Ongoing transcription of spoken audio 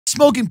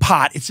Smoking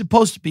pot, it's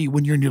supposed to be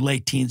when you're in your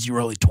late teens, your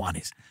early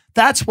 20s.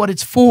 That's what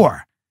it's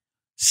for.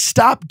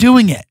 Stop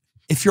doing it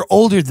if you're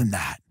older than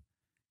that.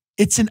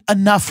 It's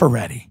enough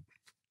already.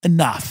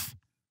 Enough.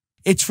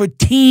 It's for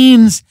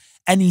teens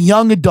and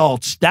young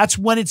adults. That's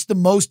when it's the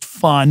most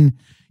fun.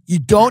 You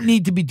don't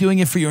need to be doing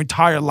it for your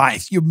entire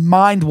life. Your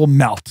mind will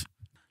melt.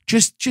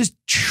 Just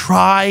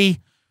try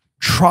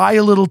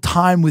a little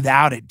time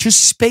without it.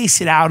 Just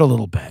space it out a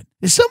little bit.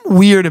 There's something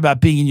weird about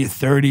being in your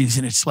 30s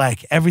and it's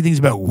like everything's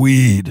about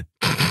weed.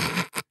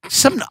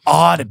 Something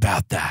odd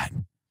about that.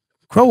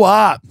 Grow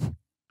up.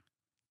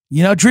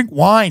 You know, drink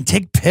wine,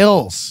 take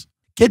pills,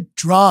 get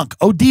drunk,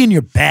 OD in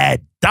your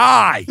bed,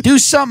 die. Do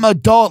something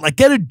adult, like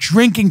get a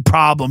drinking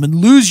problem and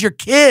lose your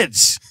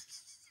kids.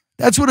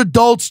 That's what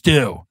adults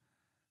do.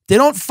 They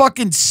don't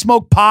fucking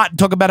smoke pot and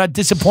talk about how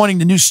disappointing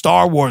the new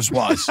Star Wars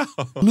was.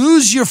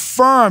 Lose your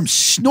firm,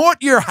 snort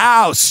your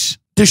house,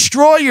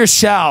 destroy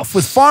yourself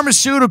with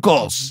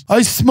pharmaceuticals.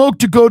 I smoke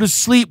to go to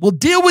sleep. Well,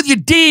 deal with your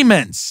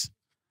demons.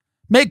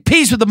 Make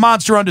peace with the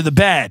monster under the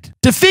bed.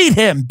 Defeat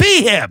him.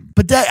 Be him.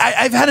 But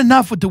I've had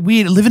enough with the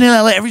weed. Living in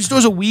LA, every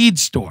store's a weed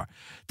store.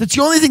 That's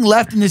the only thing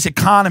left in this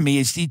economy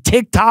is the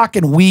TikTok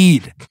and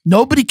weed.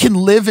 Nobody can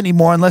live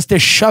anymore unless they're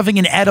shoving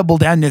an edible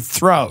down their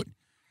throat.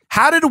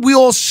 How did we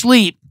all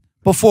sleep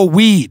before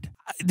weed?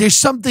 There's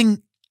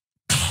something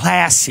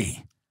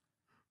classy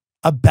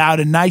about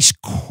a nice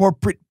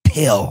corporate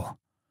pill.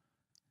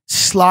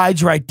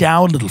 Slides right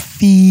down, little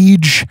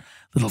Fiji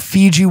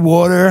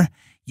water.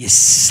 You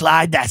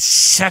slide that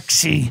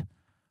sexy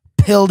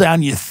pill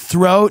down your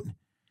throat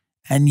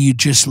and you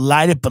just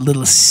light up a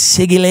little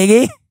ciggy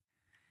leggy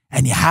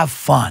and you have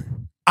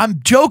fun. I'm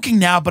joking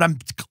now, but I'm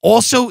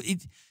also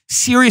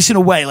serious in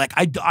a way. Like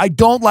I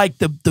don't like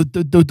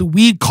the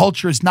weed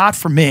culture is not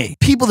for me.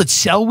 People that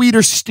sell weed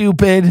are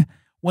stupid.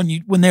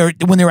 When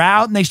they're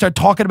out and they start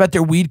talking about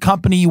their weed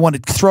company, you want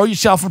to throw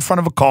yourself in front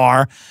of a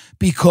car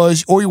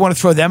or you want to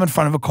throw them in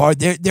front of a car.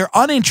 They're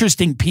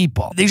uninteresting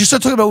people. They just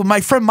start talking about my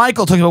friend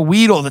Michael talking about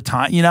weed all the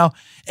time, you know,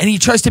 and he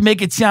tries to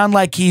make it sound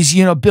like he's,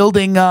 you know,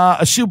 building a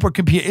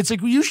supercomputer. It's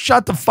like, will you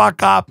shut the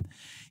fuck up?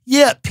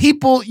 Yeah,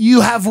 people,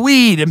 you have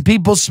weed and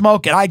people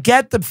smoke it. I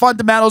get the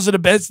fundamentals of the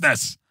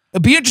business.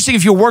 It'd be interesting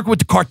if you're working with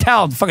the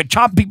cartel and fucking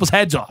chopping people's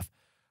heads off.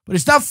 But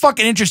it's not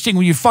fucking interesting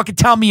when you fucking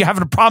tell me you're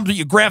having a problem with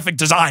your graphic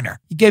designer.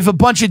 You gave a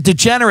bunch of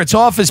degenerates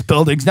office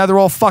buildings. Now they're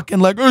all fucking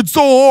like, it's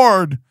so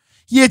hard.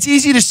 Yeah, it's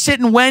easy to sit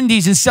in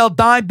Wendy's and sell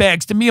dime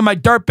bags to me and my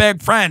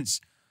dirtbag friends.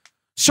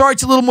 Sorry,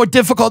 it's a little more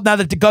difficult now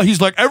that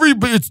he's like,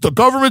 it's the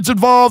government's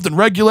involved and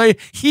regulate.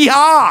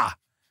 Hee-haw.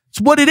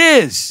 It's what it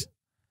is.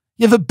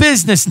 You have a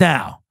business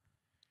now.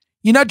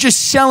 You're not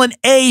just selling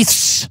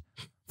eighths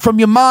from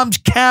your mom's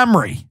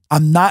Camry.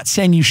 I'm not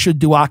saying you should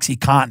do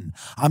OxyContin.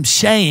 I'm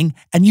saying,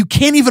 and you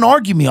can't even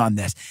argue me on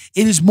this,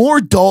 it is more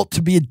adult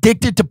to be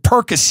addicted to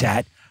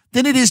Percocet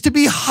than it is to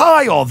be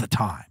high all the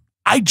time.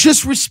 I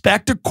just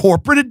respect a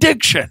corporate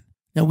addiction.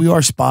 Now, we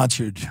are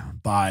sponsored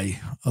by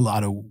a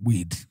lot of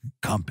weed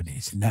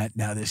companies, and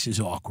now this is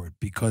awkward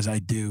because I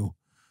do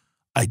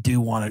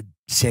want to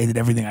say that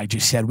everything I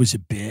just said was a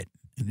bit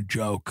and a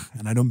joke,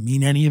 and I don't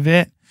mean any of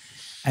it,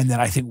 and that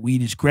I think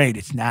weed is great.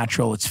 It's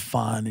natural, it's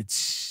fun,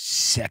 it's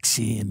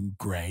sexy and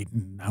great,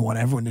 and I want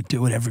everyone to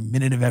do it every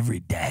minute of every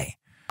day.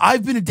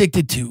 I've been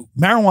addicted to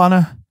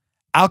marijuana,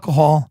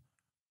 alcohol,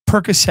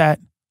 Percocet,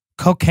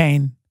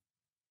 cocaine,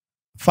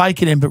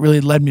 Vicodin, but really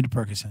it led me to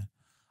Percocet.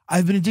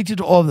 I've been addicted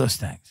to all of those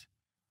things.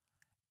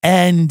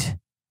 And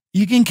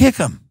you can kick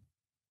them.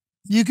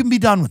 You can be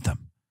done with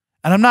them.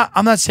 And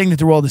I'm not saying that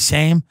they're all the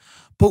same,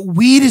 but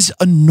weed is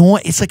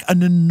annoying. It's like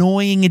an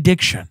annoying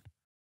addiction.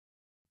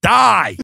 Die.